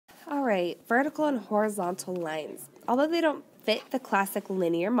separate vertical and horizontal lines. Although they don't fit the classic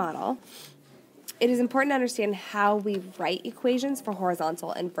linear model, it is important to understand how we write equations for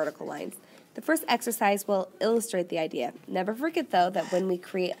horizontal and vertical lines. The first exercise will illustrate the idea. Never forget, though, that when we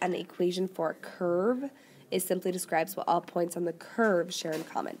create an equation for a curve, it simply describes what all points on the curve share in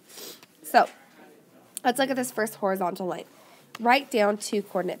common. So, let's look at this first horizontal line. Write down 2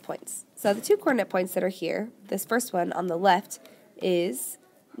 coordinate points. So the 2 coordinate points that are here, this first one on the left is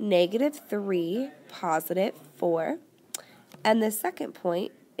 -3, +4, and the second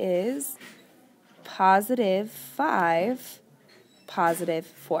point is +5,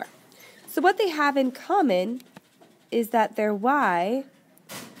 +4. So what they have in common is that their y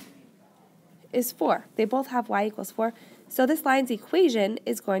is 4. They both have y equals 4. So this line's equation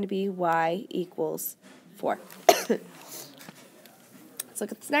is going to be y equals 4. Let's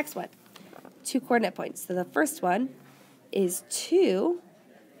look at this next one. 2 coordinate points. So the first one is 2,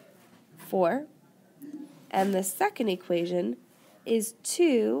 4. And the second equation is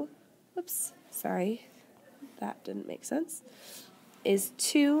 2, whoops, sorry, that didn't make sense, is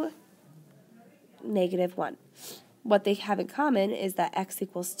 2, -1. What they have in common is that x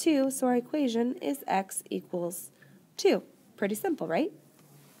equals 2, so our equation is x equals 2. Pretty simple, right?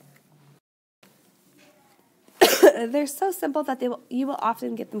 They're so simple that you will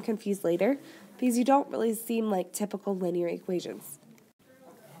often get them confused later because you don't really seem like typical linear equations.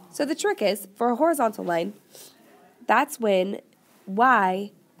 So the trick is, for a horizontal line, that's when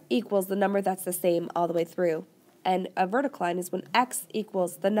y equals the number that's the same all the way through. And a vertical line is when x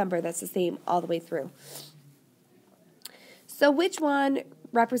equals the number that's the same all the way through. So which one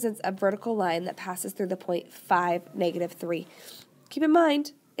represents a vertical line that passes through the point 5, -3? Keep in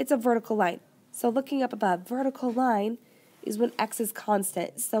mind, it's a vertical line. So looking up above, vertical line is when x is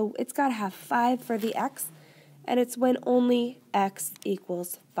constant. So it's got to have 5 for the x, and it's when only x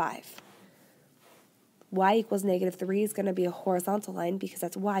equals 5. Y equals -3 is going to be a horizontal line because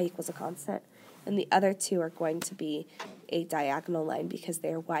that's y equals a constant. And the other two are going to be a diagonal line because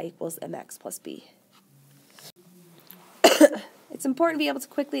they're y equals mx plus b. It's important to be able to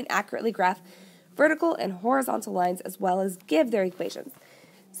quickly and accurately graph vertical and horizontal lines as well as give their equations.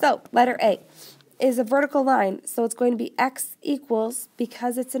 So, letter A is a vertical line, so it's going to be x equals,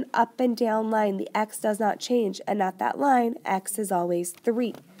 because it's an up and down line, the x does not change, and at that line, x is always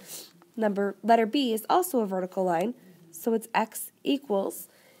 3. Letter B is also a vertical line, so it's x equals,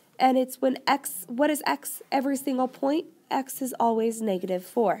 and it's when x, what is x every single point? X is always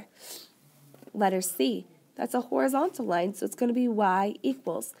 -4. Letter C, that's a horizontal line, so it's going to be y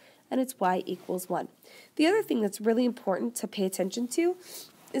equals, and it's y equals 1. The other thing that's really important to pay attention to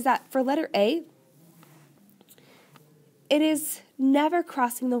is that for letter A, it is never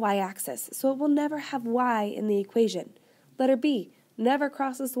crossing the y-axis, so it will never have y in the equation. Letter B never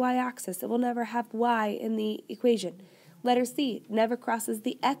crosses the y-axis, it will never have y in the equation. Letter C never crosses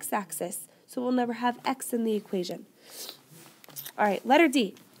the x-axis, so it will never have x in the equation. All right, letter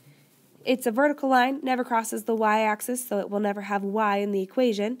D. It's a vertical line, never crosses the y-axis, so it will never have y in the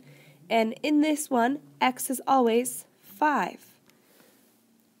equation. And in this one, x is always 5.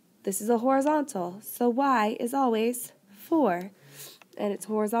 This is a horizontal, so y is always 4. And it's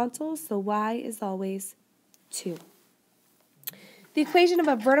horizontal, so y is always 2. The equation of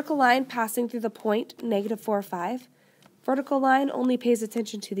a vertical line passing through the point -4, 5. Vertical line only pays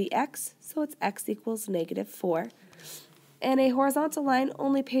attention to the x, so it's x equals -4. And a horizontal line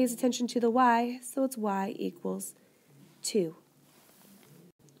only pays attention to the y, so it's y equals 2.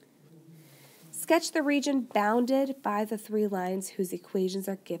 Sketch the region bounded by the 3 lines whose equations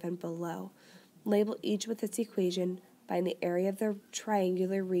are given below. Label each with its equation by the area of the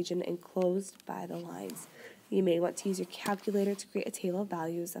triangular region enclosed by the lines. You may want to use your calculator to create a table of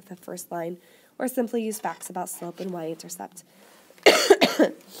values of the first line, or simply use facts about slope and y-intercept.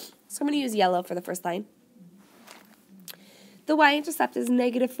 So I'm going to use yellow for the first line. The y-intercept is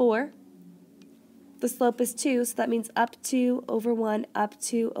 -4. The slope is 2, so that means up 2 over 1, up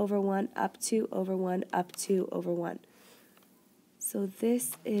 2 over 1, up 2 over 1, up 2 over 1. So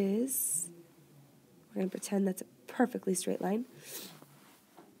this is, we're going to pretend that's a perfectly straight line.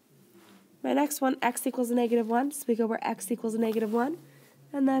 My next one, x equals a -1, so we go where x equals a -1,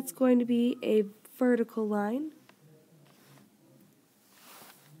 and that's going to be a vertical line.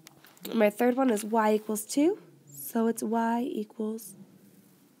 My third one is y equals 2, so it's y equals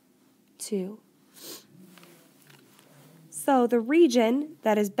 2. So the region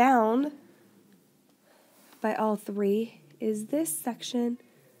that is bound by all 3 is this section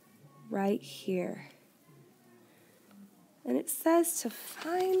right here. And it says to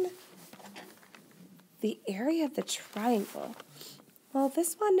find the area of the triangle. Well,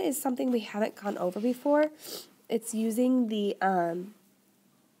 this one is something we haven't gone over before. It's using the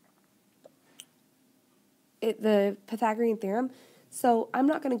Pythagorean theorem. So I'm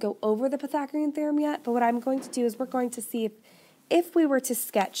not going to go over the Pythagorean theorem yet, but what I'm going to do is we're going to see if we were to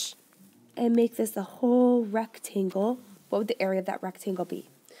sketch and make this a whole rectangle, what would the area of that rectangle be?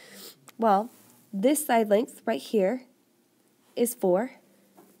 Well, this side length right here is 4,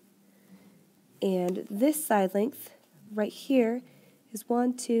 and this side length right here is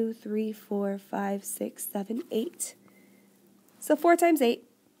 1, 2, 3, 4, 5, 6, 7, 8. So 4 times 8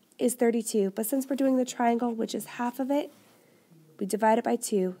 is 32, but since we're doing the triangle, which is half of it, we divide it by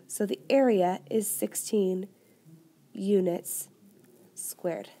 2, so the area is 16 units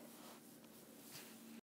squared.